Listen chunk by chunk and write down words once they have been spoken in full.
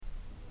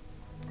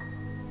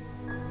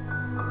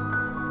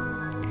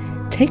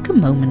take a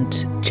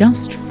moment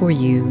just for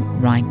you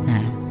right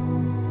now.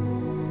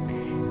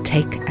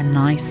 Take a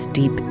nice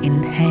deep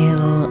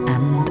inhale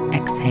and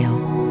exhale.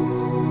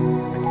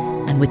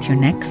 And with your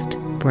next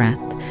breath,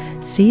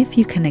 see if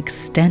you can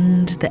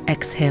extend the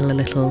exhale a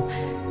little.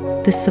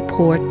 This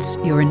supports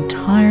your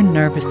entire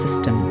nervous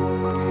system,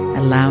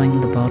 allowing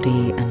the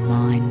body and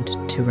mind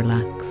to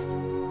relax.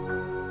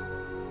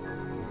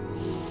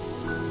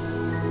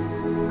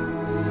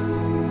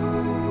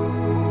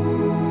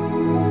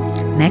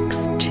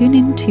 Next, tune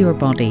into your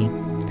body,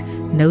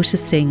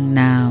 noticing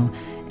now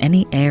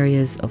any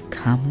areas of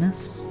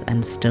calmness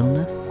and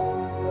stillness,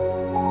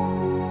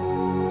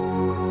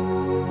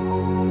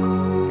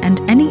 and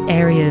any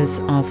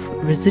areas of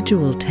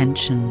residual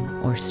tension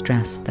or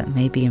stress that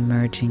may be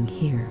emerging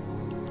here.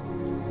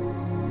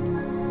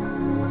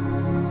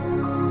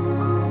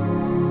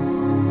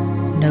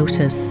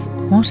 Notice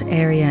what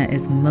area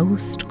is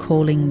most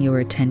calling your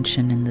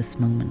attention in this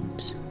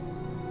moment.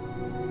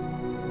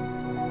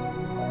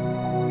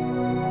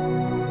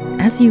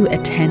 As you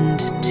attend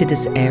to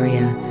this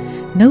area,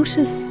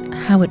 notice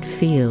how it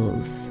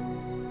feels.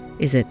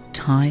 Is it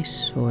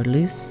tight or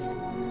loose?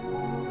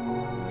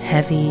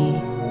 Heavy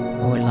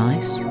or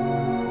light?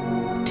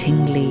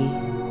 Tingly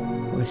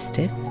or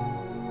stiff?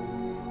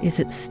 Is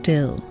it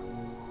still,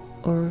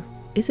 or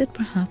is it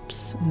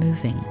perhaps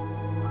moving?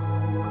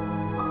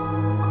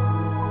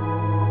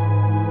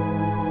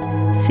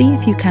 See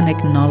if you can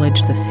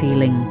acknowledge the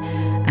feeling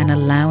and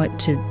allow it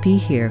to be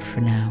here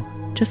for now,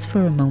 just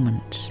for a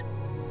moment.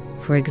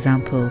 For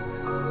example,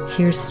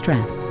 here's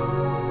stress,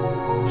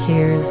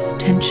 here's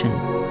tension,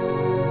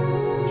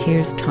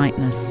 here's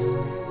tightness,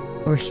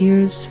 or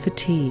here's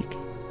fatigue.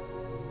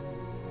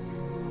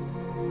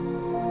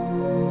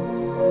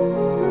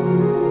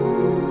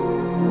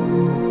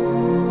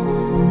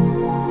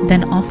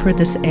 Then offer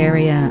this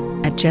area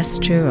a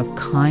gesture of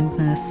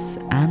kindness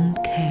and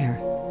care.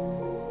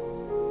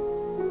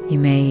 You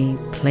may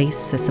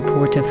place a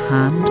supportive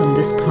hand on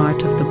this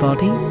part of the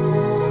body,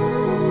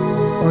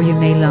 or you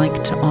may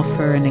like to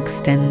offer and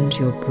extend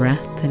your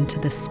breath into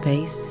the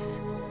space.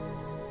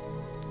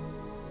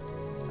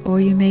 Or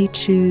you may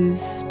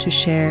choose to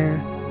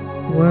share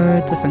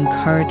words of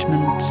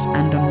encouragement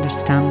and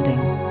understanding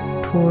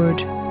toward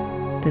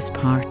this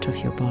part of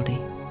your body.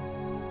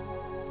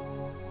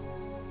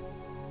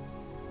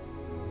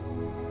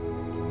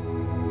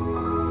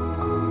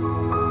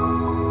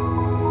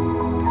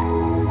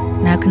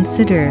 Now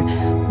consider,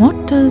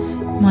 what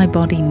does my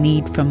body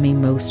need from me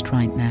most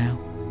right now?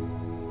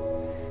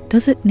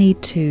 Does it need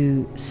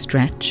to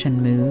stretch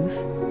and move?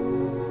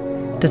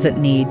 Does it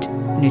need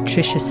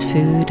nutritious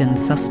food and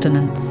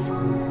sustenance?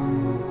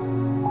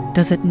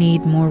 Does it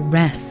need more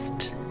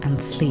rest and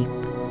sleep?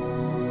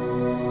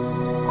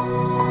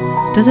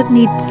 Does it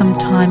need some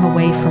time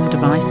away from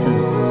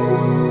devices?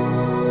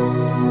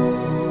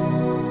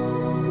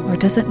 Or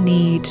does it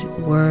need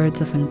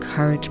words of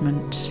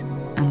encouragement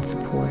and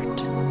support?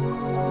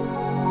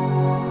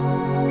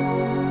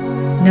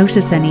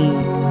 Notice any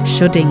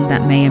shoulding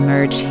that may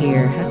emerge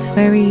here. That's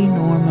very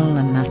normal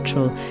and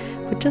natural,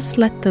 but just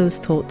let those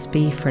thoughts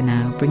be for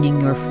now,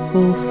 bringing your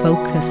full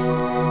focus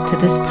to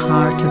this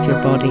part of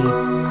your body,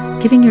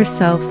 giving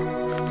yourself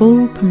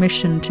full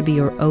permission to be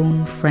your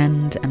own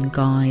friend and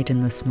guide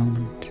in this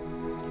moment.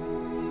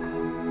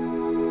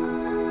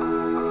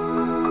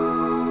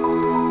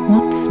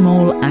 What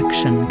small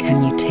action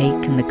can you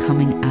take in the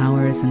coming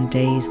hours and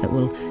days that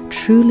will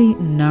truly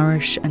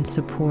nourish and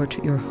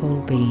support your whole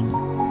being,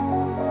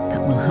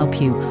 that will help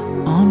you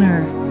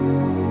honor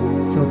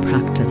your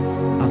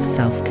practice of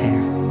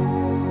self-care?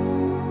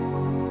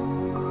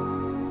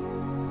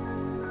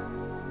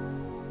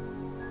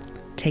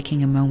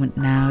 Taking a moment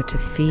now to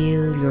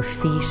feel your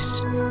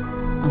feet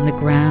on the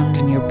ground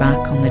and your back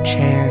on the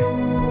chair,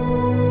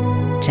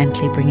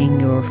 gently bringing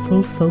your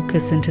full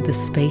focus into the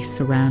space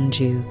around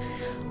you,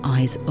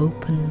 eyes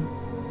open,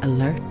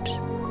 alert,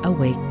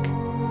 awake,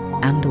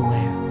 and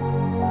aware.